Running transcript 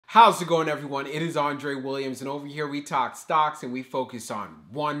How's it going, everyone? It is Andre Williams, and over here we talk stocks and we focus on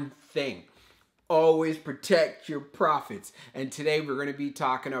one thing. Always protect your profits. And today we're going to be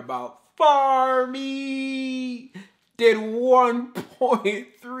talking about Farmmi. Did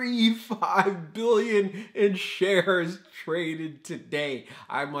 1.35 billion in shares traded today.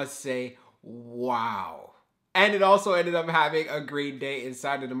 I must say, wow. And it also ended up having a great day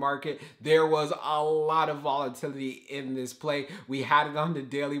inside of the market. There was a lot of volatility in this play. We had it on the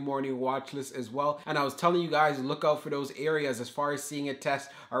daily morning watch list as well. And I was telling you guys, look out for those areas as far as seeing it test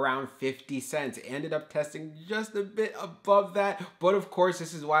around 50 cents. It ended up testing just a bit above that. But of course,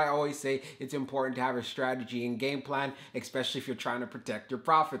 this is why I always say it's important to have a strategy and game plan, especially if you're trying to protect your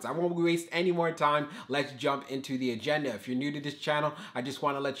profits. I won't waste any more time. Let's jump into the agenda. If you're new to this channel, I just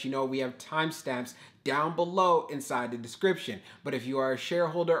want to let you know we have timestamps down below inside the description. But if you are a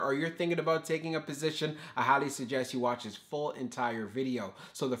shareholder or you're thinking about taking a position, I highly suggest you watch this full entire video.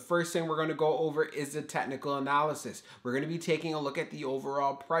 So the first thing we're going to go over is the technical analysis. We're going to be taking a look at the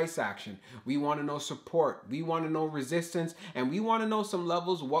overall price action. We want to know support, we want to know resistance, and we want to know some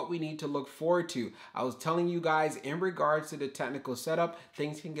levels, what we need to look forward to. I was telling you guys in regards to the technical setup,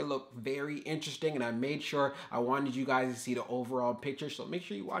 things can look very interesting, and I made sure I wanted you guys to see the overall picture. So make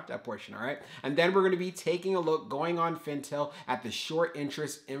sure you watch that portion, all right? And then we're going to be taking a look, going on Fintel, at the short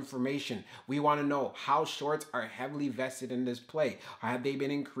interest information. We want to know how shorts are heavily vested in this play. Have they been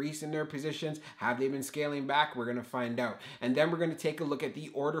increasing their positions? Have they been scaling back? We're going to find out. And then we're going to take a look at the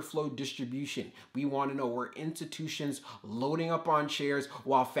order flow distribution. We want to know where institutions loading up on shares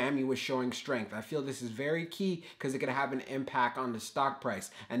while FAMI was showing strength. I feel this is very key because it could have an impact on the stock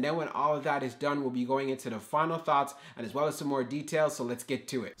price. And then when all of that is done, we'll be going into the final thoughts and as well as some more details. So let's get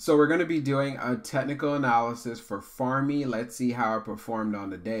to it. So we're going to be doing a technical analysis for Farmmi. Let's see how it performed on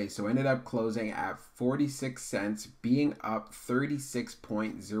the day. So ended up closing at 46 cents, being up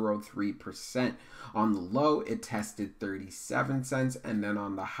 36.03%. On the low, it tested 37 cents, and then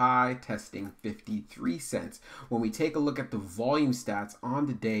on the high, testing 53 cents. When we take a look at the volume stats on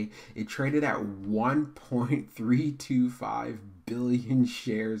the day, it traded at 1.325 billion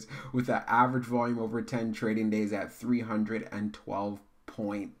shares with an average volume over 10 trading days at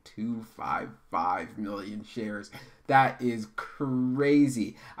 312.255 million shares. That is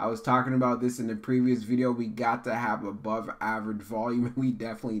crazy. I was talking about this in the previous video. We got to have above average volume, and we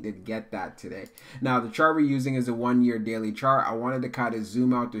definitely did get that today. Now, the chart we're using is a 1-year daily chart. I wanted to kind of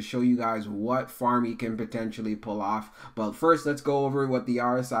zoom out to show you guys what Farmmi can potentially pull off. But first, let's go over what the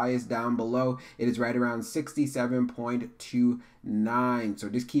RSI is down below. It is right around 67.29. So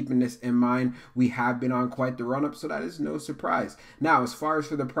just keeping this in mind, we have been on quite the run up, so that is no surprise. Now, as far as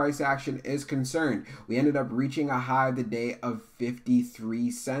for the price action is concerned, we ended up reaching a high of the day of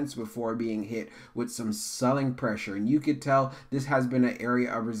 53 cents before being hit with some selling pressure. And you could tell this has been an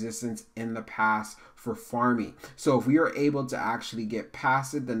area of resistance in the past for Farmmi. So if we are able to actually get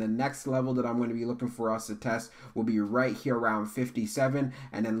past it, then the next level that I'm going to be looking for us to test will be right here around 57,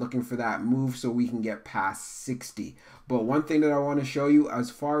 and then looking for that move so we can get past 60. But one thing that I want to show you,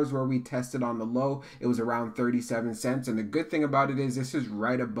 as far as where we tested on the low, it was around 37 cents. And the good thing about it is this is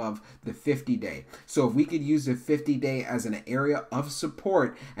right above the 50-day. So if we could use the 50-day as an area of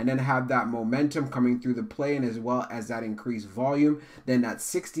support and then have that momentum coming through the play and as well as that increased volume, then that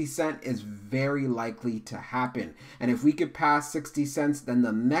 60 cent is very likely to happen. And if we could pass 60 cents, then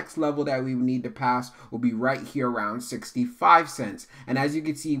the next level that we need to pass will be right here around 65 cents. And as you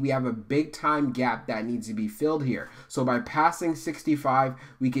can see, we have a big time gap that needs to be filled here. So by passing 65,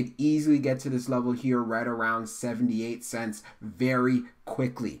 we could easily get to this level here right around 78 cents very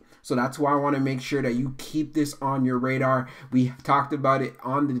quickly. So that's why I want to make sure that you keep this on your radar. We talked about it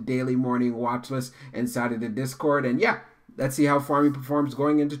on the daily morning watch list inside of the Discord. And yeah, let's see how Farmmi performs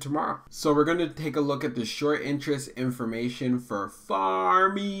going into tomorrow. So we're going to take a look at the short interest information for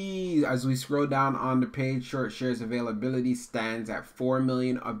Farmmi. As we scroll down on the page, short shares availability stands at 4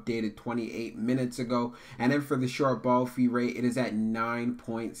 million, updated 28 minutes ago. And then for the short ball fee rate, it is at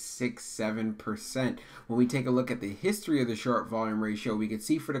 9.67%. When we take a look at the history of the short volume ratio, we can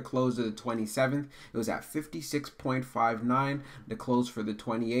see for the close of the 27th, it was at 56.59. The close for the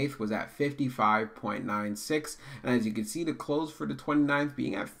 28th was at 55.96. And as you can see, the close for the 29th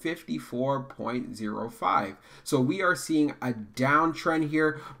being at 54.05. So we are seeing a downtrend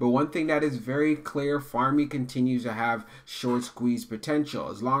here, but one thing that is very clear, Farmmi continues to have short squeeze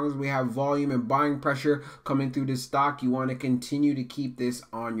potential. As long as we have volume and buying pressure coming through this stock, you want to continue to keep this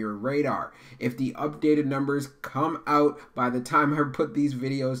on your radar. If the updated numbers come out by the time I put these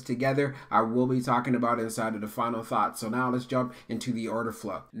videos together, I will be talking about it inside of the final thoughts. So now let's jump into the order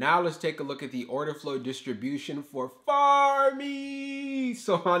flow. Now let's take a look at the order flow distribution for Farmmi. Farmmi.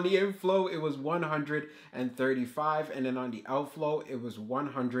 So on the inflow, it was 135, and then on the outflow, it was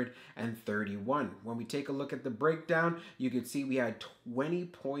 131. When we take a look at the breakdown, you can see we had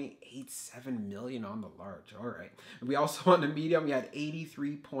 20.87 million on the large. All right. We also on the medium, we had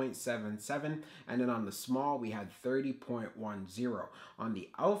 83.77, and then on the small, we had 30.10. On the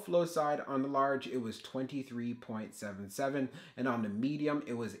outflow side, on the large, it was 23.77, and on the medium,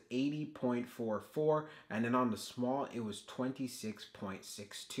 it was 80.44, and then on the small, it was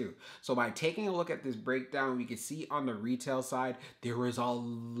 26.62. So by taking a look at this breakdown, we can see on the retail side, there was a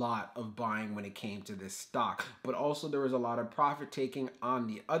lot of buying when it came to this stock, but also there was a lot of profit taking on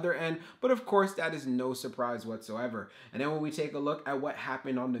the other end. But of course, that is no surprise whatsoever. And then when we take a look at what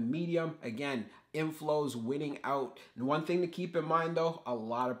happened on the medium, again, inflows winning out. And one thing to keep in mind though, a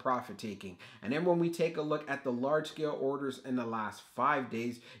lot of profit taking. And then when we take a look at the large scale orders in the last 5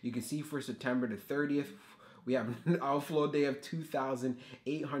 days, you can see for September the 30th, we have an outflow day of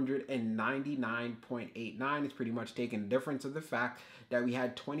 2,899.89. It's pretty much taking the difference of the fact that we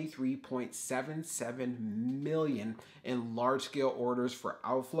had 23.77 million in large scale orders for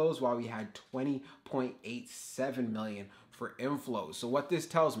outflows, while we had 20.87 million for inflows. So what this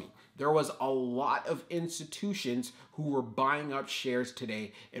tells me, there was a lot of institutions who were buying up shares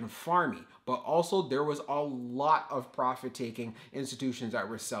today in Farmmi, but also there was a lot of profit-taking institutions that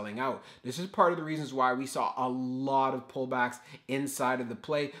were selling out. This is part of the reasons why we saw a lot of pullbacks inside of the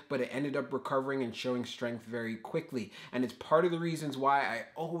play, but it ended up recovering and showing strength very quickly. And it's part of the reasons why I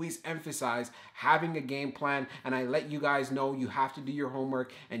always emphasize having a game plan, and I let you guys know you have to do your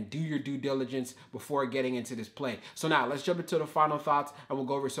homework and do your due diligence before getting into this play. So now let's jump into the final thoughts, and we'll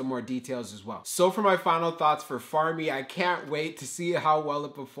go over some more details as well. So for my final thoughts for Farmmi, I can't wait to see how well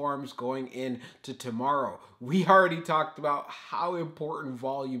it performs going into tomorrow. We already talked about how important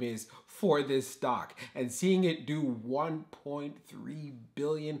volume is for this stock, and seeing it do 1.3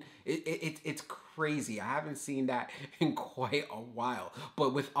 billion, it's crazy. I haven't seen that in quite a while.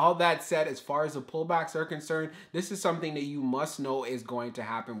 But with all that said, as far as the pullbacks are concerned, this is something that you must know is going to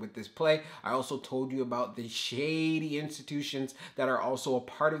happen with this play. I also told you about the shady institutions that are also a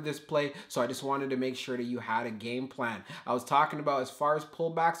part of this play, so I just wanted to make sure that you had a game plan. I was talking about, as far as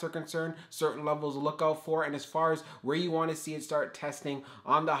pullbacks are concerned, certain levels to look out for, and as far as where you want to see it start testing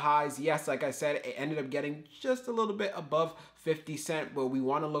on the highs, yes, like I said, it ended up getting just a little bit above 50 cents, but we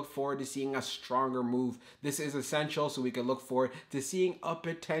want to look forward to seeing a stronger move. This is essential so we can look forward to seeing a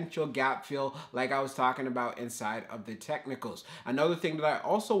potential gap fill like I was talking about inside of the technicals. Another thing that I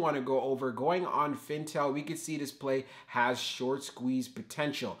also want to go over, going on Fintel, we can see this play has short squeeze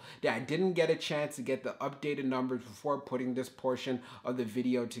potential. I didn't get a chance to get the updated numbers before putting this portion of the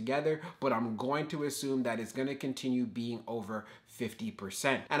video together, but I'm going to assume that it's going to continue being over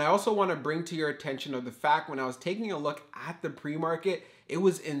 50%. And I also want to bring to your attention of the fact, when I was taking a look at the pre-market, it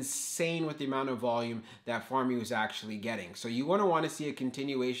was insane with the amount of volume that Farmmi was actually getting. So you want to see a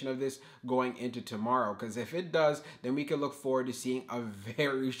continuation of this going into tomorrow, because if it does, then we can look forward to seeing a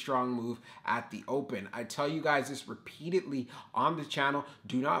very strong move at the open. I tell you guys this repeatedly on the channel.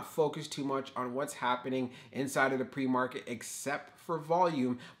 Do not focus too much on what's happening inside of the pre-market except for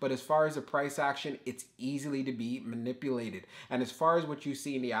volume, but as far as the price action, it's easily to be manipulated. And as far as what you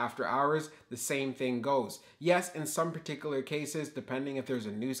see in the after hours, the same thing goes. Yes, in some particular cases, depending if there's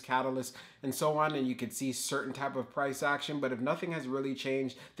a news catalyst and so on, and you can see certain type of price action, but if nothing has really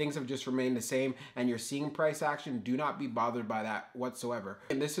changed, things have just remained the same, and you're seeing price action, do not be bothered by that whatsoever.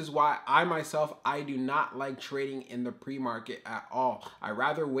 And this is why I myself, I do not like trading in the pre-market at all. I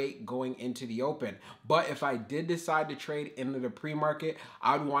rather wait going into the open. But if I did decide to trade into the pre-market,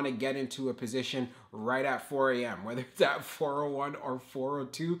 I would want to get into a position right at 4 a.m., whether it's at 4:01 or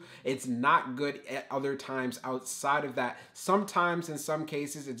 4:02. It's not good at other times outside of that. Sometimes, in some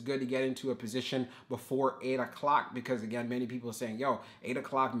cases, it's good to get into a position before 8 o'clock, because again, many people are saying, yo, 8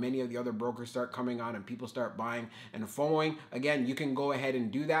 o'clock, many of the other brokers start coming on and people start buying and FOMOing. Again, you can go ahead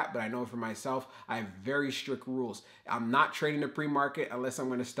and do that, but I know for myself, I have very strict rules. I'm not trading the pre-market unless I'm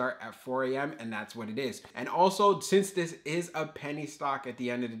going to start at 4 a.m., and that's what it is. And also, since this is a penny stock at the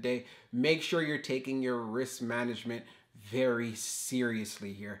end of the day, make sure you're taking your risk management very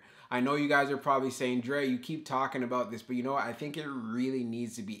seriously here. I know you guys are probably saying, Dre, you keep talking about this, but you know what? I think it really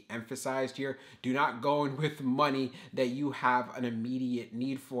needs to be emphasized here. Do not go in with money that you have an immediate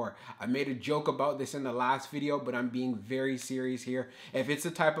need for. I made a joke about this in the last video, but I'm being very serious here. If it's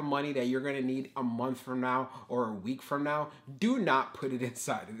the type of money that you're going to need a month from now or a week from now, do not put it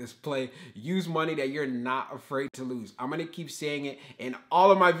inside of this play. Use money that you're not afraid to lose. I'm going to keep saying it in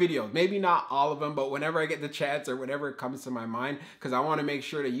all of my videos. Maybe not all of them, but whenever I get the chance or whenever it comes to my mind, because I want to make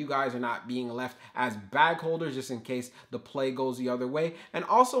sure that you guys guys are not being left as bag holders just in case the play goes the other way. And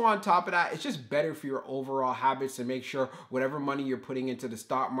also on top of that, it's just better for your overall habits to make sure whatever money you're putting into the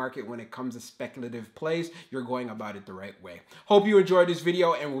stock market when it comes to speculative plays, you're going about it the right way. Hope you enjoyed this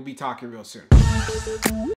video, and we'll be talking real soon.